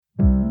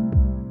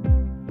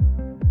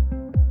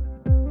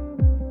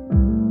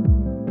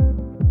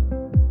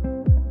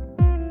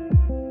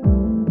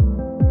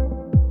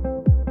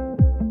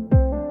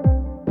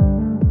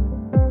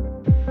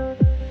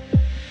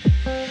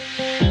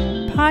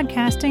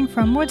Podcasting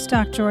from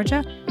Woodstock,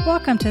 Georgia,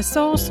 welcome to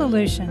Soul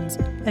Solutions,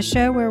 a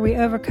show where we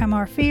overcome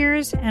our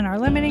fears and our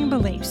limiting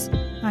beliefs.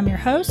 I'm your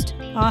host,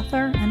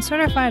 author, and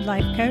certified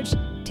life coach,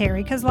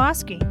 Terry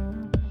Kozlowski.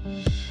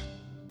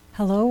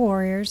 Hello,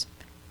 warriors.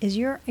 Is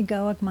your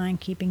egoic mind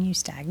keeping you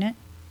stagnant?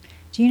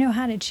 Do you know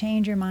how to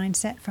change your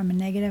mindset from a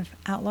negative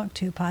outlook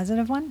to a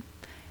positive one?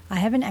 I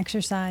have an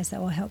exercise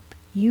that will help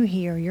you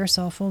hear your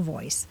soulful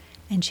voice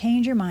and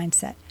change your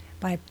mindset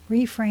by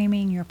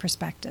reframing your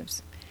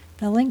perspectives.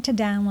 The link to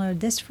download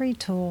this free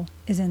tool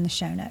is in the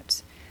show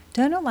notes.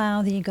 Don't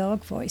allow the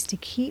egoic voice to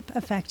keep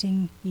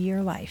affecting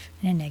your life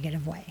in a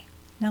negative way.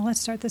 Now let's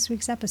start this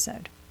week's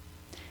episode.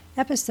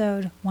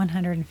 Episode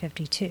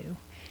 152.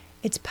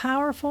 It's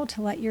powerful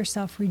to let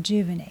yourself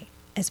rejuvenate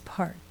as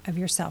part of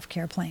your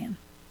self-care plan.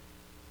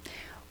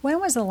 When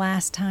was the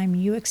last time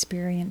you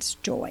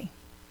experienced joy?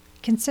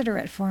 Consider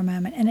it for a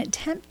moment and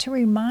attempt to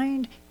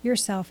remind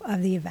yourself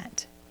of the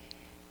event.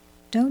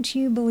 Don't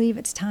you believe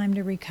it's time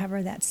to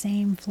recover that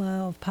same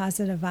flow of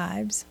positive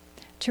vibes?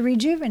 To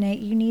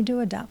rejuvenate, you need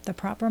to adopt the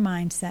proper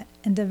mindset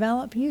and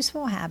develop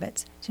useful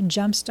habits to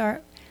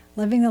jumpstart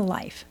living the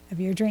life of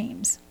your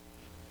dreams.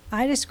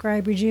 I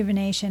describe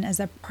rejuvenation as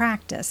a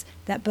practice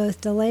that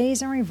both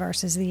delays and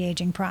reverses the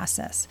aging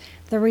process.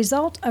 The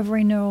result of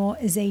renewal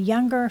is a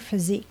younger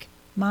physique,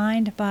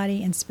 mind,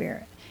 body, and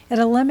spirit. It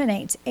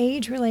eliminates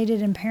age-related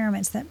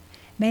impairments that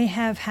may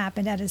have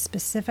happened at a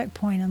specific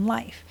point in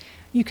life.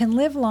 You can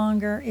live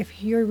longer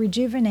if your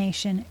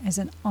rejuvenation is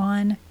an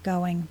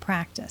ongoing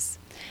practice.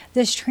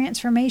 This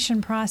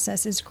transformation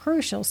process is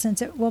crucial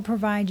since it will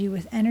provide you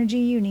with energy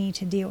you need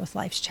to deal with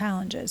life's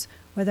challenges,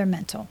 whether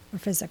mental or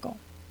physical.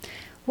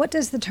 What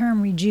does the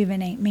term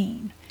rejuvenate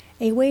mean?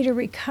 A way to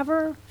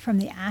recover from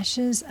the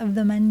ashes of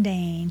the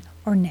mundane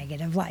or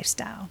negative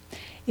lifestyle.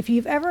 If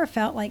you've ever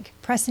felt like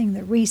pressing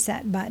the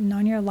reset button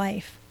on your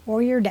life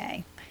or your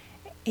day,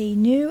 a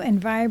new and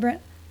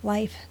vibrant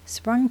life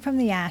sprung from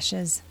the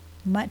ashes,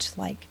 much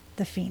like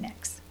the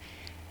phoenix.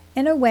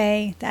 In a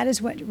way, that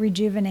is what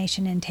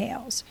rejuvenation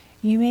entails.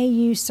 You may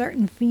use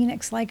certain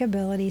phoenix-like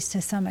abilities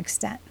to some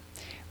extent.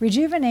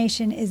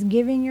 Rejuvenation is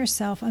giving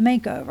yourself a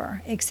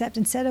makeover, except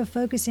instead of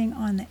focusing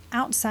on the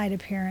outside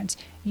appearance,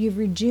 you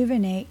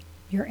rejuvenate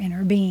your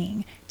inner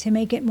being to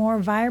make it more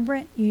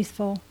vibrant,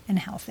 youthful, and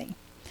healthy.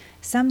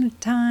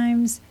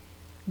 Sometimes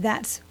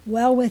that's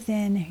well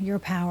within your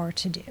power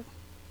to do.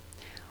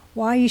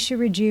 Why you should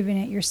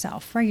rejuvenate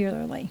yourself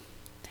regularly.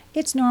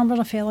 It's normal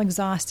to feel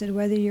exhausted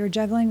whether you're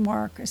juggling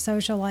work, a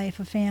social life,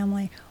 a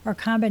family, or a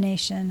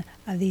combination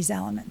of these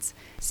elements.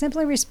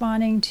 Simply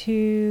responding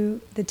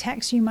to the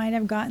texts you might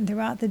have gotten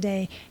throughout the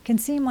day can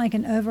seem like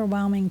an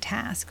overwhelming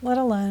task, let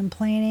alone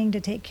planning to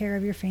take care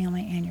of your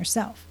family and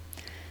yourself.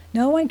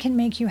 No one can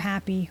make you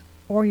happy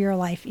or your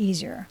life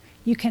easier.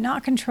 You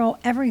cannot control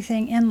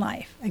everything in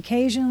life.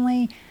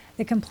 Occasionally,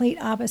 the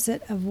complete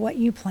opposite of what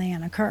you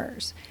plan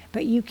occurs,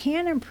 but you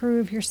can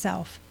improve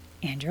yourself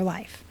and your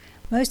life.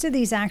 Most of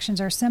these actions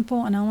are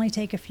simple and only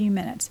take a few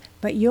minutes,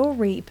 but you'll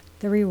reap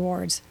the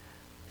rewards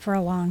for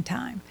a long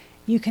time.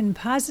 You can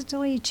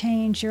positively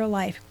change your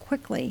life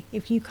quickly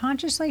if you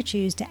consciously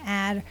choose to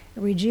add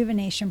a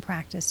rejuvenation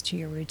practice to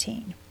your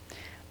routine.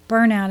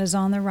 Burnout is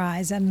on the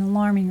rise at an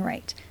alarming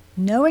rate.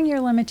 Knowing your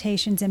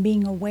limitations and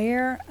being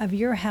aware of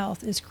your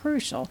health is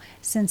crucial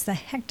since the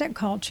hectic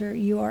culture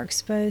you are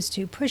exposed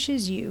to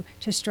pushes you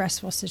to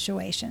stressful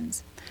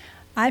situations.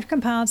 I've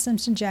compiled some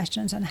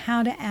suggestions on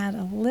how to add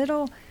a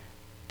little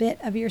bit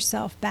of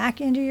yourself back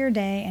into your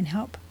day and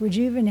help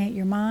rejuvenate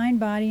your mind,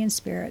 body, and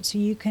spirit so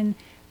you can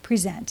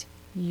present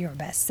your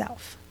best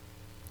self.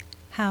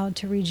 How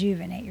to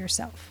rejuvenate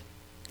yourself.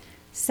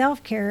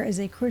 Self-care is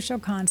a crucial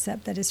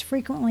concept that is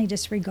frequently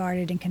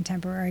disregarded in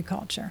contemporary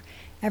culture.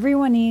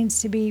 Everyone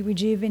needs to be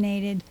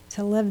rejuvenated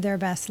to live their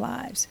best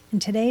lives. In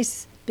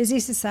today's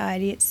busy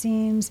society, it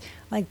seems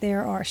like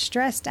there are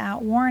stressed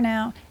out, worn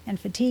out, and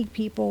fatigued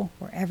people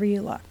wherever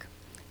you look.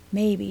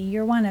 Maybe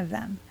you're one of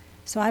them.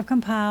 So I've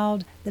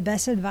compiled the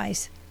best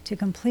advice to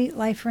complete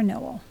life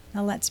renewal.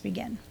 Now let's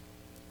begin.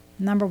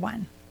 Number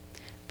 1,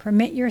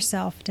 permit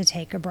yourself to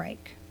take a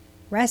break.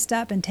 Rest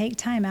up and take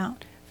time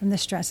out from the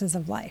stresses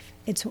of life.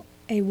 It's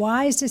a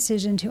wise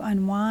decision to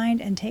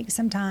unwind and take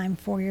some time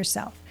for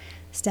yourself.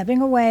 Stepping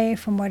away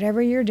from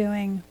whatever you're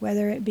doing,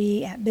 whether it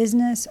be at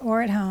business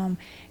or at home,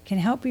 can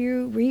help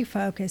you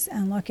refocus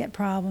and look at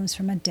problems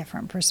from a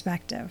different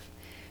perspective.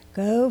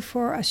 Go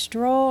for a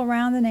stroll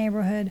around the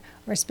neighborhood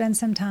or spend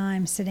some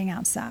time sitting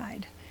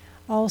outside.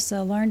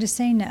 Also, learn to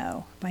say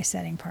no by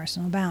setting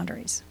personal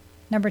boundaries.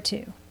 Number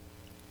 2,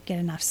 get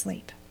enough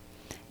sleep.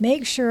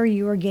 Make sure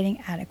you are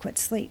getting adequate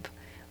sleep.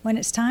 When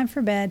it's time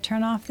for bed,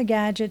 turn off the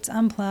gadgets,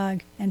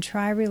 unplug, and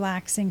try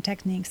relaxing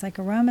techniques like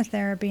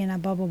aromatherapy and a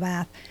bubble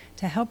bath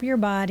to help your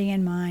body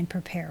and mind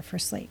prepare for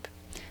sleep.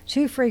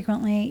 Too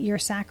frequently, you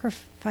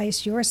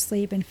sacrifice your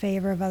sleep in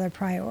favor of other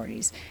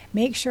priorities.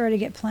 Make sure to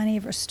get plenty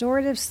of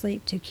restorative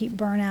sleep to keep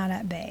burnout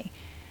at bay.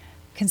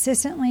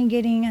 Consistently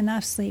getting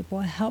enough sleep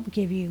will help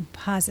give you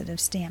positive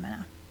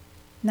stamina.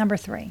 Number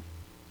 3,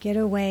 get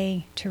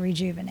away to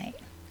rejuvenate.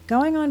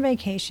 Going on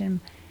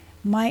vacation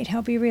might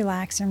help you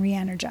relax and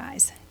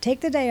re-energize.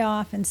 Take the day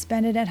off and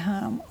spend it at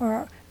home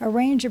or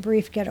arrange a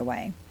brief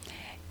getaway.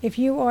 If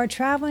you are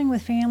traveling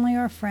with family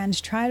or friends,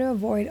 try to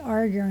avoid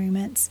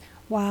arguments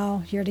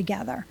while you're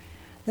together.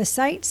 The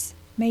sights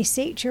may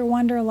sate your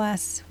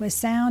wanderlust with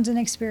sounds and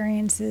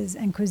experiences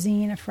and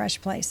cuisine of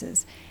fresh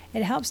places.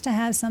 It helps to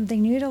have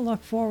something new to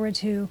look forward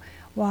to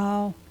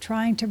while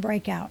trying to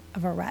break out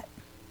of a rut.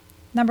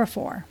 Number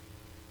 4,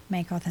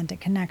 make authentic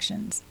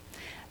connections.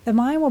 The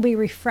mind will be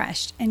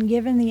refreshed and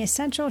given the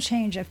essential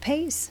change of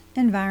pace,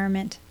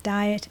 environment,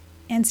 diet,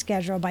 and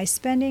schedule by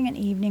spending an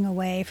evening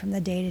away from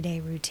the day-to-day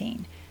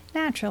routine.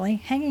 Naturally,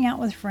 hanging out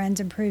with friends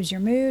improves your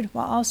mood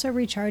while also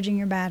recharging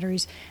your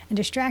batteries and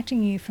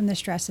distracting you from the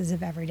stresses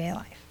of everyday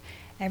life.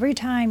 Every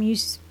time you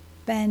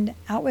spend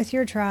out with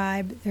your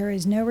tribe, there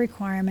is no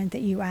requirement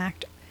that you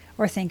act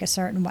or think a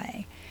certain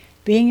way.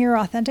 Being your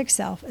authentic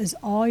self is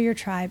all your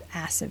tribe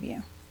asks of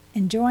you.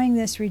 Enjoying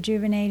this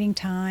rejuvenating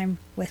time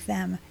with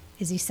them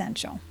is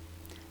essential.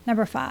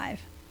 Number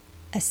 5,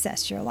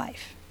 assess your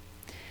life.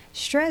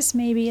 Stress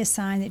may be a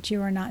sign that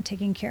you are not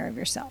taking care of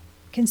yourself.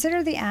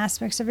 Consider the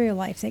aspects of your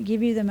life that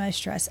give you the most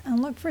stress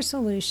and look for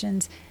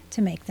solutions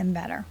to make them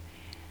better.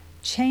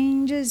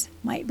 Changes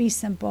might be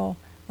simple,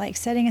 like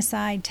setting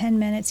aside 10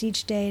 minutes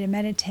each day to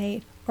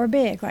meditate, or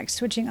big, like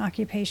switching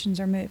occupations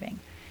or moving.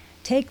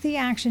 Take the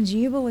actions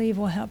you believe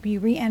will help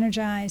you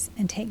re-energize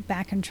and take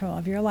back control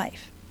of your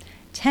life.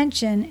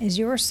 Tension is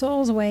your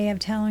soul's way of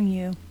telling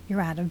you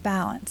you're out of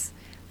balance.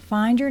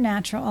 Find your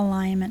natural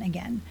alignment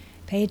again.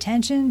 Pay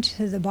attention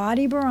to the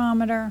body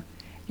barometer.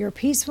 Your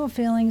peaceful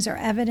feelings are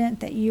evident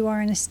that you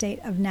are in a state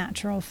of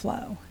natural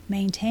flow.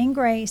 Maintain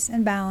grace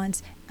and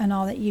balance in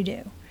all that you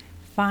do.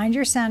 Find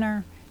your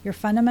center, your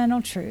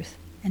fundamental truth,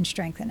 and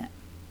strengthen it.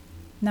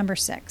 Number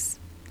 6,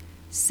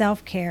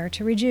 self-care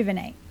to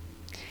rejuvenate.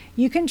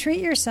 You can treat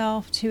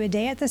yourself to a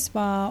day at the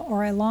spa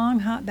or a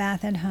long hot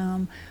bath at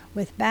home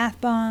with bath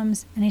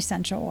bombs and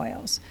essential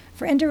oils.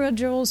 For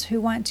individuals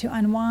who want to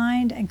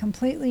unwind and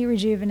completely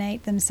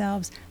rejuvenate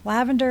themselves,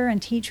 lavender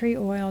and tea tree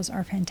oils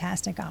are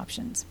fantastic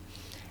options.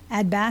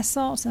 Add bath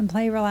salts and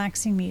play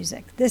relaxing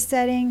music. This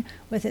setting,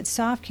 with its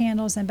soft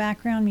candles and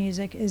background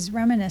music, is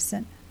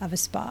reminiscent of a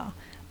spa.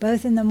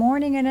 Both in the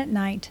morning and at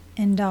night,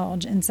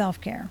 indulge in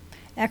self-care.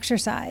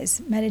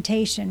 Exercise,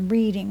 meditation,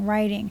 reading,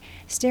 writing,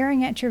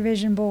 staring at your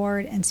vision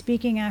board, and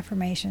speaking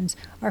affirmations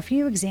are a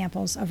few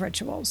examples of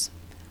rituals.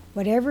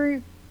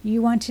 Whatever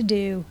you want to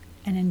do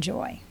and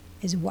enjoy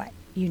is what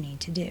you need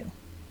to do.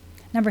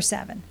 Number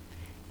 7,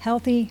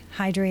 healthy,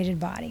 hydrated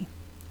body.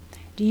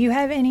 Do you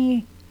have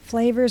any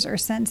flavors or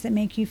scents that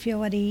make you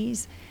feel at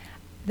ease?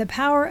 The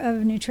power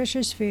of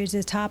nutritious foods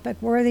is a topic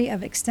worthy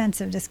of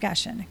extensive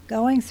discussion.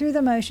 Going through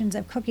the motions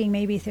of cooking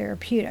may be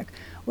therapeutic,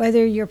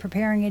 whether you're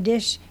preparing a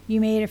dish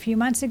you made a few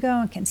months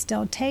ago and can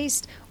still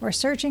taste, or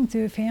searching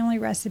through a family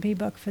recipe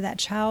book for that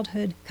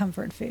childhood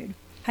comfort food.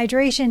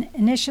 Hydration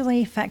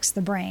initially affects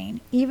the brain.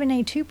 Even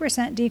a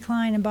 2%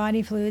 decline in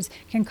body fluids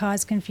can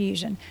cause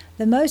confusion.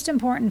 The most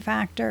important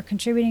factor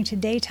contributing to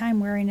daytime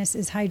weariness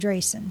is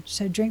hydration,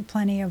 so drink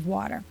plenty of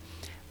water.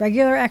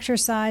 Regular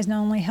exercise not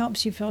only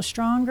helps you feel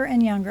stronger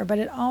and younger, but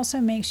it also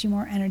makes you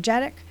more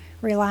energetic,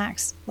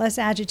 relaxed, less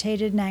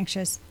agitated and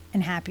anxious,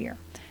 and happier.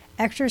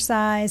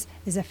 Exercise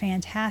is a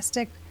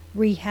fantastic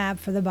rehab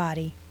for the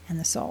body and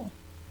the soul.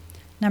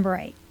 Number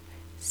 8,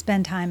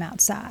 spend time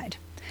outside.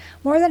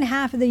 More than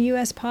half of the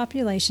U.S.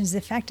 population is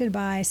affected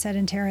by a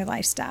sedentary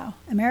lifestyle.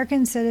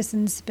 American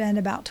citizens spend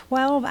about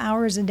 12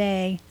 hours a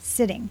day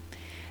sitting.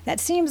 That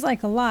seems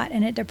like a lot,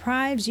 and it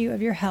deprives you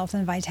of your health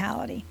and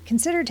vitality.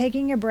 Consider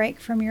taking a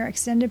break from your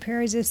extended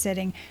periods of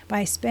sitting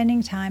by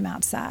spending time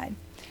outside.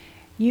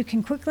 You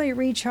can quickly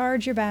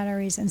recharge your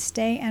batteries and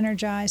stay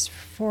energized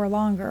for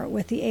longer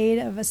with the aid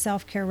of a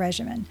self-care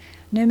regimen.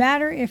 No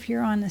matter if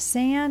you're on the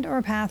sand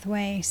or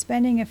pathway,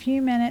 spending a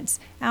few minutes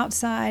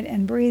outside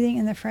and breathing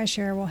in the fresh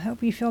air will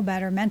help you feel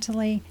better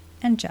mentally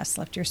and just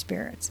lift your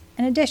spirits.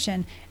 In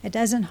addition, it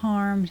doesn't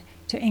harm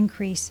to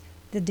increase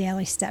the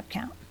daily step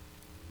count.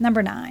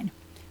 Number 9,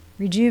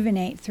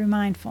 rejuvenate through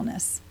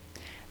mindfulness.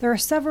 There are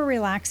several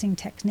relaxing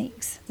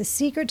techniques. The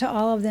secret to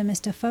all of them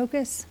is to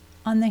focus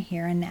on the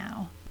here and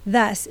now.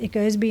 Thus, it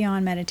goes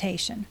beyond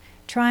meditation,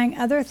 trying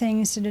other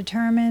things to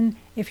determine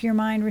if your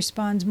mind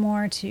responds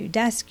more to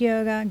desk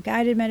yoga,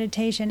 guided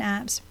meditation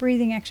apps,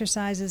 breathing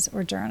exercises,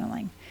 or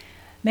journaling.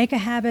 Make a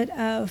habit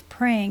of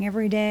praying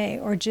every day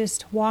or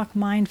just walk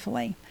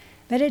mindfully.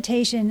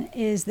 Meditation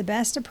is the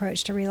best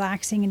approach to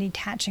relaxing and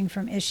detaching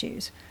from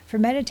issues. For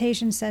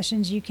meditation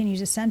sessions, you can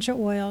use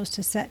essential oils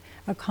to set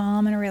a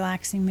calm and a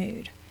relaxing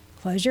mood.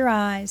 Close your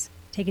eyes,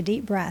 take a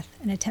deep breath,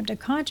 and attempt to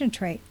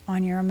concentrate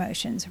on your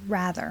emotions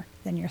rather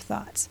than your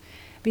thoughts.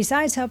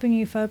 Besides helping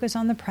you focus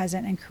on the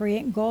present and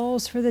create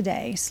goals for the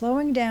day,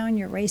 slowing down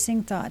your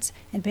racing thoughts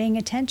and paying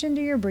attention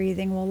to your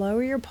breathing will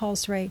lower your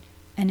pulse rate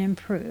and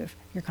improve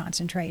your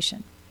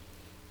concentration.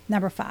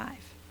 Number 5,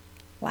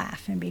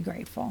 laugh and be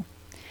grateful.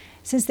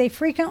 Since they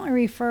frequently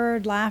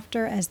referred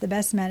laughter as the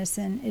best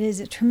medicine, it is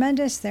a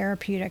tremendous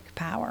therapeutic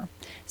power.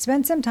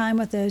 Spend some time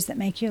with those that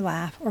make you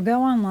laugh, or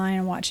go online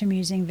and watch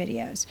amusing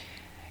videos.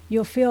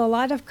 You'll feel a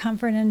lot of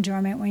comfort and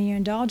enjoyment when you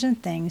indulge in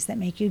things that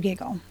make you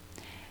giggle.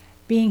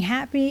 Being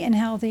happy and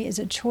healthy is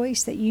a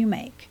choice that you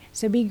make,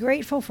 so be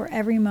grateful for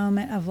every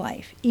moment of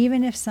life,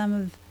 even if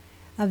some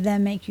of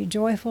them make you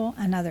joyful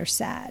and others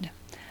sad.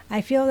 I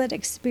feel that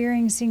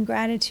experiencing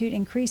gratitude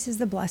increases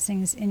the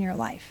blessings in your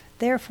life.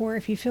 Therefore,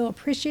 if you feel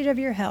appreciative of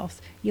your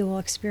health, you will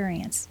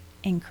experience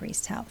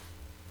increased health.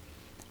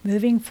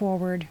 Moving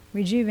forward,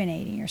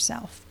 rejuvenating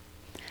yourself.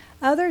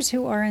 Others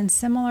who are in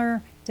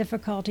similar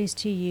difficulties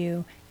to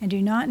you and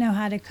do not know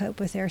how to cope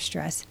with their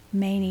stress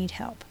may need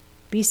help.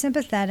 Be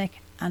sympathetic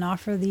and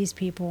offer these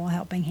people a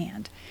helping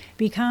hand.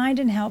 Be kind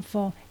and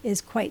helpful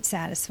is quite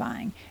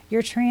satisfying.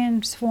 You'll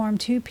transform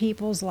two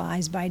people's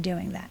lives by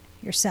doing that,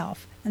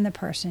 yourself and the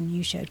person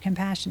you showed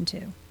compassion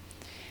to.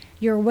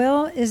 Your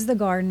will is the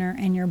gardener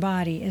and your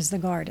body is the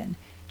garden.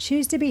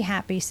 Choose to be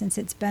happy since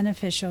it's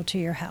beneficial to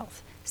your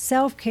health.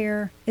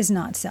 Self-care is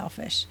not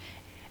selfish.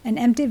 An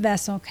empty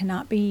vessel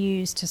cannot be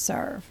used to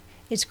serve.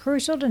 It's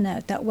crucial to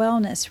note that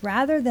wellness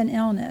rather than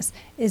illness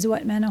is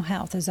what mental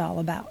health is all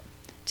about.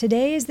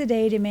 Today is the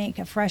day to make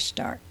a fresh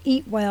start.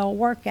 Eat well,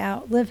 work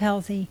out, live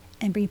healthy,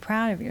 and be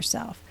proud of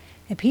yourself.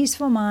 A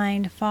peaceful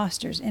mind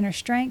fosters inner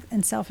strength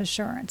and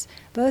self-assurance,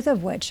 both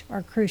of which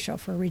are crucial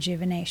for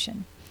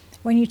rejuvenation.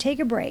 When you take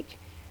a break,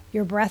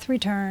 your breath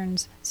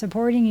returns,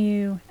 supporting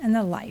you and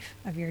the life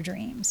of your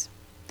dreams.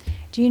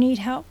 Do you need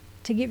help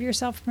to give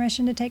yourself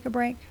permission to take a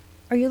break?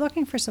 Are you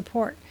looking for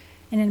support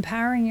in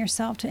empowering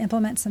yourself to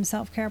implement some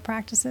self-care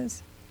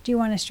practices? Do you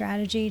want a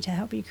strategy to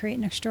help you create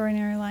an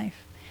extraordinary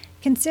life?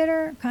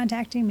 Consider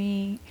contacting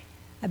me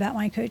about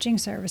my coaching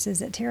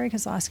services at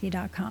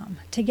terrykozlowski.com.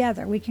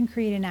 Together, we can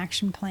create an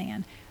action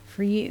plan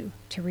for you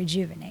to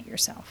rejuvenate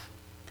yourself.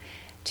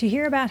 To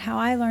hear about how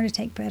I learned to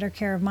take better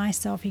care of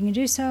myself, you can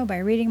do so by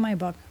reading my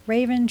book,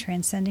 Raven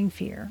Transcending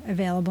Fear,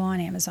 available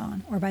on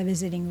Amazon, or by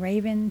visiting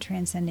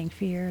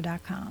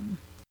raventranscendingfear.com.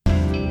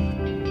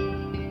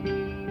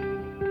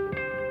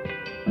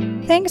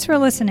 Thanks for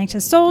listening to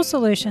Soul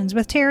Solutions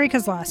with Terry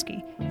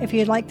Kozlowski. If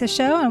you'd like the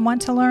show and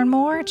want to learn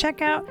more,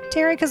 check out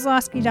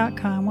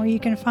terrykozlowski.com, where you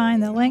can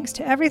find the links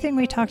to everything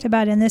we talked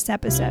about in this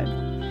episode.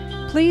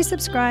 Please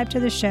subscribe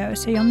to the show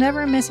so you'll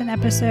never miss an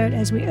episode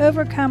as we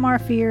overcome our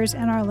fears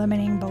and our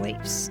limiting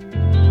beliefs.